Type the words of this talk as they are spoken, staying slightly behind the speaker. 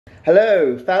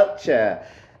Hello, Felcher,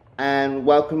 and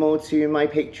welcome all to my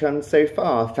Patreon so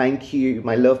far. Thank you,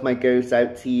 my love, my goes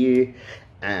out to you,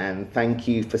 and thank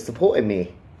you for supporting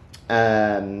me.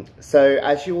 So,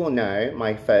 as you all know,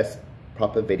 my first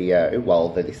proper video, well,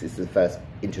 this is the first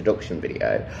introduction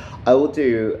video, I will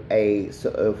do a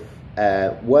sort of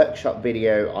workshop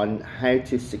video on how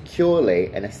to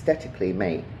securely and aesthetically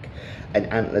make an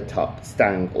antler top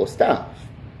stang or staff.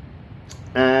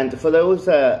 And for those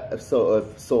that sort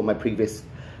of saw my previous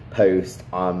post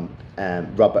on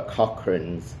Robert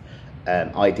Cochrane's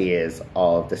ideas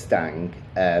of the stang,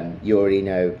 you already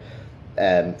know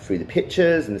through the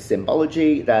pictures and the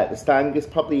symbology that the stang is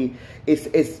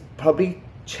probably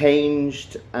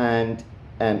changed and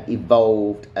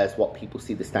evolved as what people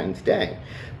see the stang today.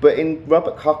 But in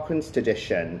Robert Cochrane's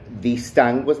tradition, the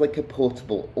stang was like a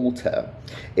portable altar.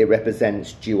 It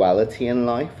represents duality in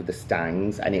life with the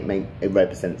stangs, and it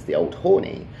represents the old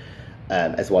horny,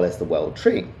 as well as the world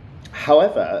tree.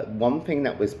 However, one thing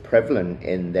that was prevalent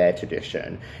in their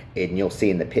tradition, and you'll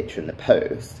see in the picture in the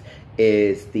post,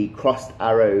 is the crossed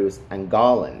arrows and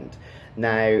garland.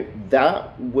 Now,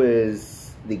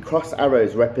 the cross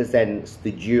arrows represents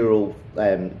the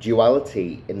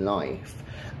duality in life,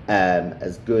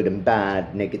 as good and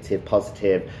bad, negative,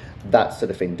 positive, that sort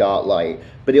of thing, dark, light.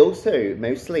 But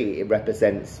mostly it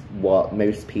represents what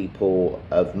most people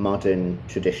of modern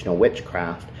traditional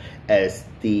witchcraft as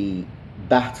the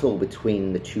battle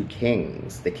between the two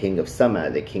kings, the king of summer,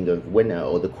 the king of winter,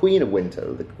 or the queen of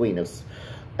winter, the queen of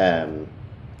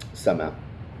summer.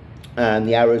 And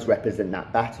the arrows represent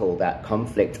that battle, that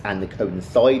conflict, and the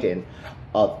coinciding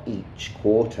of each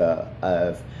quarter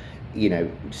of, you know,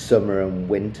 summer and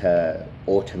winter,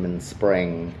 autumn and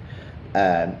spring.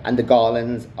 And the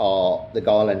garland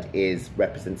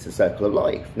represents the circle of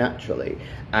life, naturally,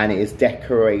 and it is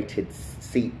decorated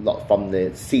from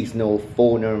the seasonal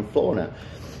fauna and flora.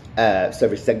 So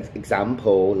for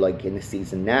example, like in the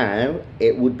season now,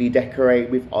 it would be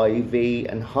decorated with ivy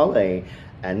and holly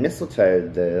and mistletoe,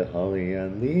 the holly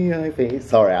and the ivy.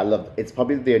 Sorry, it's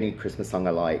probably the only Christmas song I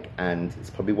like, and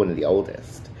it's probably one of the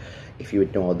oldest. If you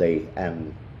ignore the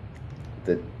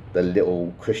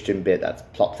little Christian bit that's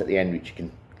plopped at the end, which you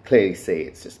can clearly see,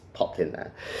 it's just popped in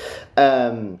there.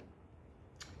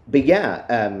 But yeah,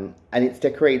 and it's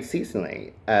decorated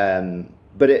seasonally.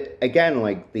 But again,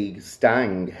 like, the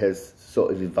stang has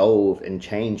sort of evolved and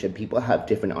changed, and people have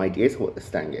different ideas of what the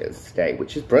stang is today,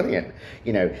 which is brilliant.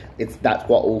 You know, that's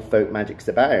what all folk magic's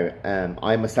about.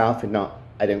 I myself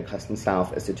I don't class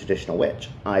myself as a traditional witch.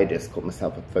 I just call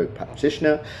myself a folk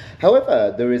practitioner.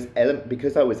 However,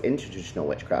 because I was into traditional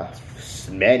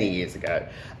witchcraft many years ago,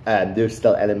 there's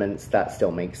still elements that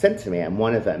still make sense to me, and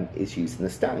one of them is using the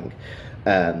stang.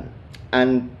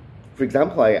 And for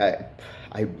example,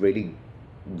 I really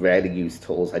rarely use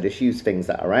tools. I just use things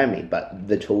that are around me, but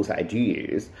the tools that I do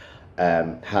use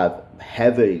have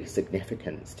heavy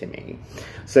significance to me.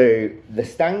 So the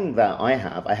stang that I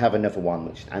have another one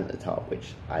which is antler top,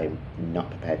 which I'm not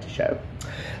prepared to show,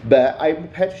 but I'm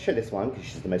prepared to show this one because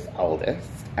she's the most oldest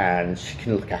and she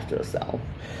can look after herself.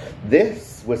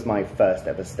 This was my first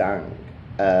ever stang.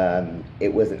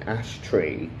 It was an ash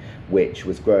tree which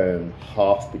was grown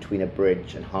half between a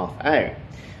bridge and half out.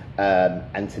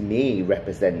 And to me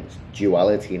represents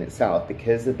duality in itself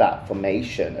because of that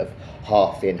formation of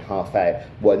half in, half out.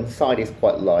 One side is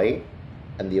quite light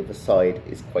and the other side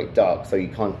is quite dark, so you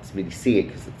can't really see it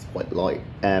because it's quite light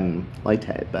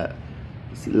out, but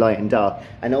you see light and dark.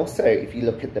 And also, if you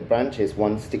look at the branches,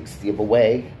 one sticks the other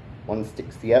way, one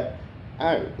sticks the other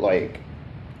out, like,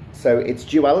 so it's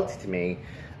duality to me.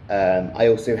 I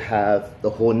also have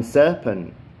the horned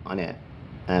serpent on it,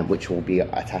 which will be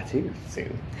a tattoo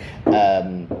soon.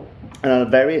 And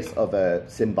on various other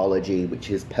symbology,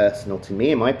 which is personal to me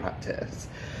in my practice.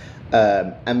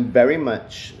 And very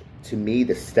much, to me,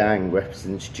 the stang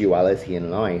represents duality in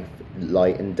life,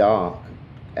 light and dark,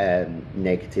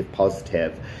 negative,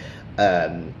 positive,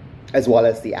 as well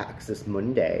as the axis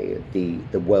mundi,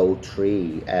 the world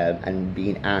tree, and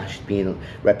being ash, being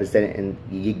representing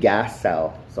your gas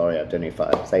cell. Sorry, I don't know if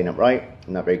I'm saying it right.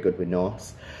 I'm not very good with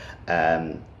Norse.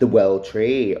 The world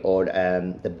tree, or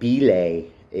the bile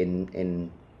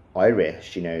in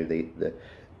Irish, you know,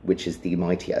 which is the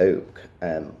mighty oak,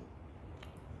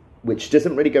 which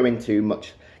doesn't really go into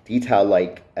much detail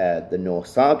like the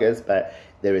Norse sagas, but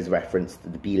there is reference to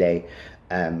the bile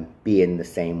being the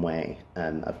same way,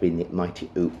 of being the mighty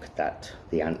oak that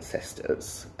the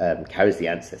ancestors carries the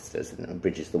ancestors and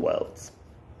bridges the worlds.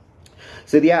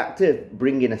 So the act of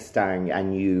bringing a stang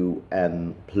and you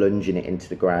plunging it into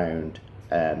the ground,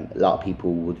 a lot of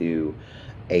people will do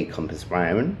a compass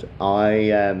round.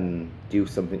 I do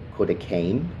something called a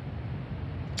cane.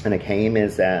 And a cane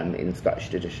is in Scottish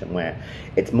tradition where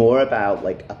it's more about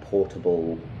like a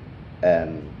portable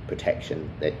protection,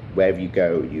 that wherever you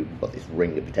go you've got this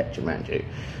ring of protection around you,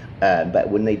 but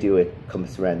when they do a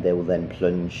compass around, they will then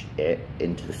plunge it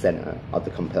into the center of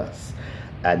the compass,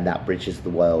 and that bridges the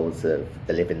worlds of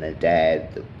the living and the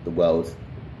dead, the worlds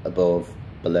above,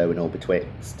 below, and all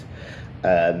betwixt.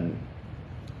 And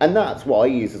that's what I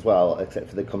use as well, except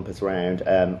for the compass around.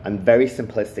 I'm very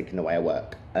simplistic in the way I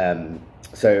work,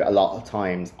 so a lot of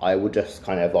times I will just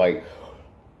kind of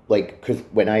like because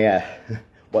when I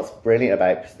what's brilliant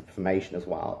about formation as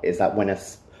well is that when I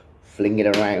fling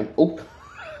it around,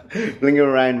 fling it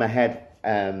around my head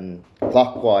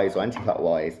clockwise or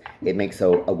anti-clockwise, it makes a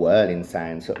whirling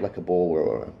sound, sort of like a ball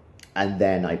roar. And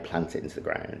then I plant it into the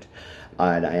ground.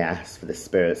 And I ask for the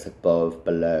spirits above,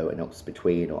 below, and up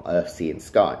between, or earth, sea, and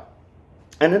sky.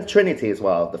 And the Trinity as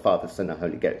well, the Father, Son, and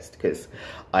Holy Ghost, because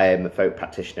I am a folk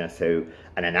practitioner,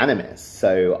 and an animist,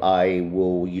 so I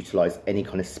will utilise any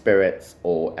kind of spirits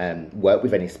or work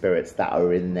with any spirits that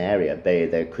are in an area, be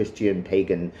they Christian,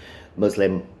 pagan,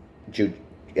 Muslim,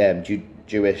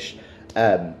 Jewish.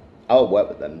 I'll work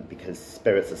with them because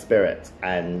spirits are spirits,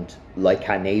 and like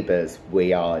our neighbours,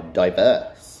 we are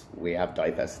diverse. We have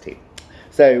diversity.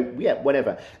 So yeah,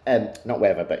 whatever. Not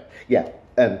whatever, but yeah.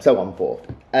 So on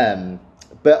forth.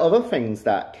 But other things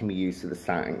that can be used for the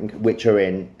Stang, which are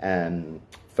in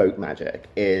folk magic,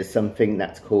 is something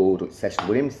that's called, which Cecil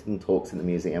Williamson talks in the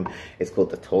museum, it's called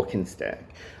the talking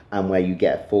stick, and where you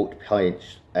get a forked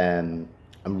page and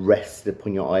rest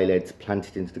upon your eyelids,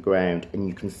 planted into the ground, and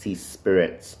you can see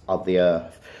spirits of the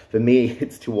earth. For me,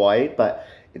 it's too wide, but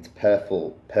it's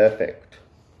perfect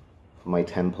for my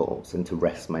temples and to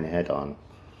rest my head on.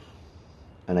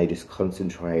 And I just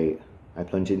concentrate. I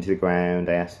plunge into the ground,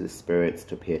 I ask for the spirits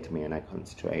to appear to me, and I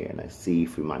concentrate, and I see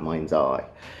through my mind's eye,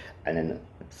 and then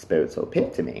the spirits will appear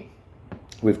to me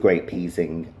with great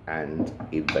pleasing and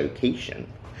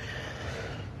evocation.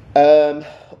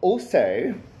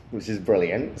 Also, which is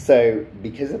brilliant, so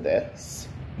because of this,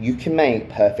 you can make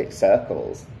perfect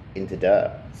circles into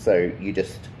dirt. So you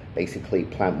just basically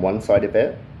plant one side of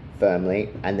it firmly,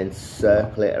 and then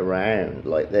circle it around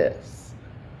like this.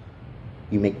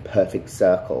 You make perfect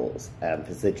circles for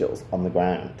sigils on the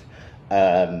ground.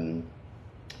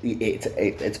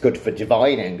 It's good for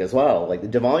divining as well, like the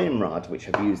divining rod, which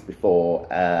I've used before.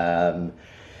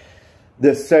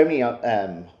 There's so many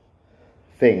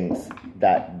things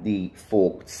that the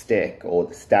forked stick or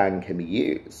the Stang can be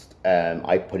used.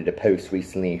 I put in a post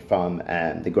recently from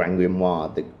the Grand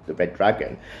Grimoire, the Red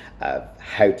Dragon,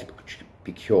 how to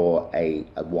procure a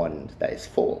wand that is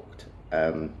forked.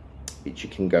 Which you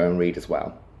can go and read as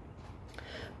well.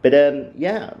 But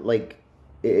yeah, like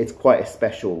it's quite a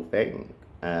special thing.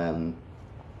 And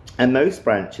most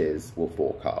branches will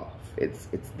fork off. It's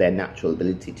their natural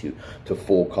ability to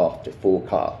fork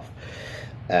off.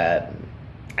 And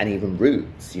even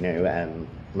roots, you know,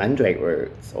 mandrake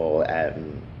roots or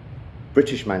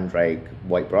British mandrake,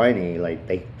 white bryony, like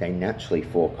they naturally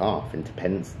fork off, and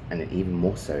depends, and even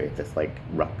more so if there's like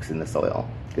rocks in the soil,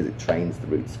 because it trains the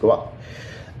roots to go up.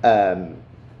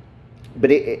 But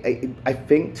I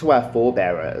think to our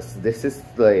forebearers, this is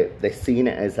they've seen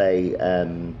it as a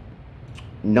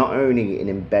not only an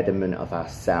embodiment of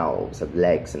ourselves, of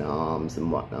legs and arms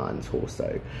and whatnot and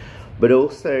torso, but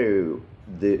also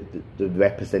the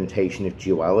representation of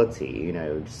duality. You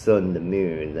know, the sun, the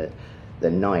moon, the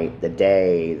night, the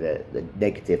day, the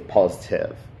negative,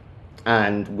 positive.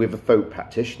 And with a folk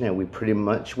practitioner, we pretty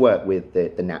much work with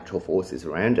the natural forces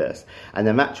around us. And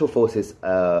the natural forces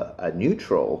are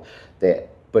neutral,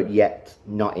 but yet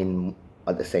not in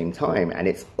at the same time. And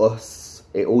it's us,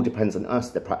 it all depends on us,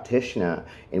 the practitioner,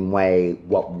 in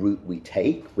what route we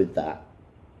take with that,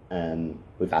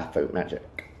 with our folk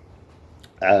magic.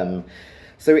 So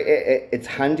it's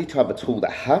handy to have a tool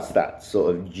that has that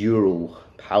sort of dual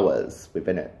powers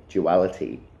within it,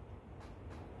 duality.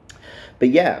 But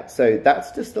yeah, so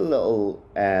that's just a little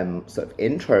sort of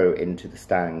intro into the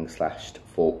Stang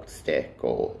 / forked stick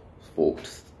or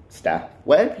forked staff,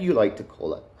 whatever you like to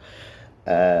call it.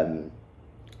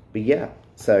 But yeah,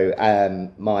 so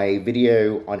my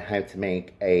video on how to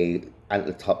make a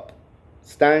antler top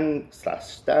Stang /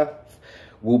 staff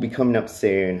will be coming up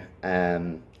soon.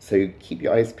 So keep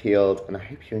your eyes peeled, and I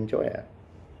hope you enjoy it.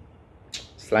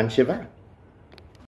 Slan Shiva.